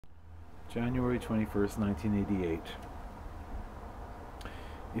January 21st, 1988.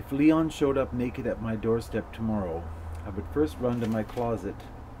 If Leon showed up naked at my doorstep tomorrow, I would first run to my closet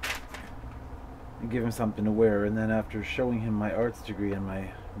and give him something to wear, and then after showing him my arts degree and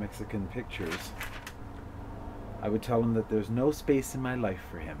my Mexican pictures, I would tell him that there's no space in my life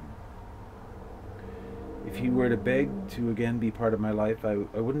for him. If he were to beg to again be part of my life, I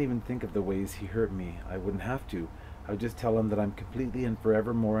wouldn't even think of the ways he hurt me. I wouldn't have to. I would just tell him that I'm completely and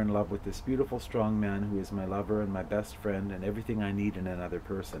forevermore in love with this beautiful, strong man who is my lover and my best friend and everything I need in another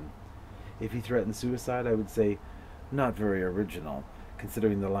person. If he threatened suicide, I would say, not very original,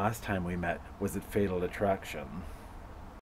 considering the last time we met was at Fatal Attraction.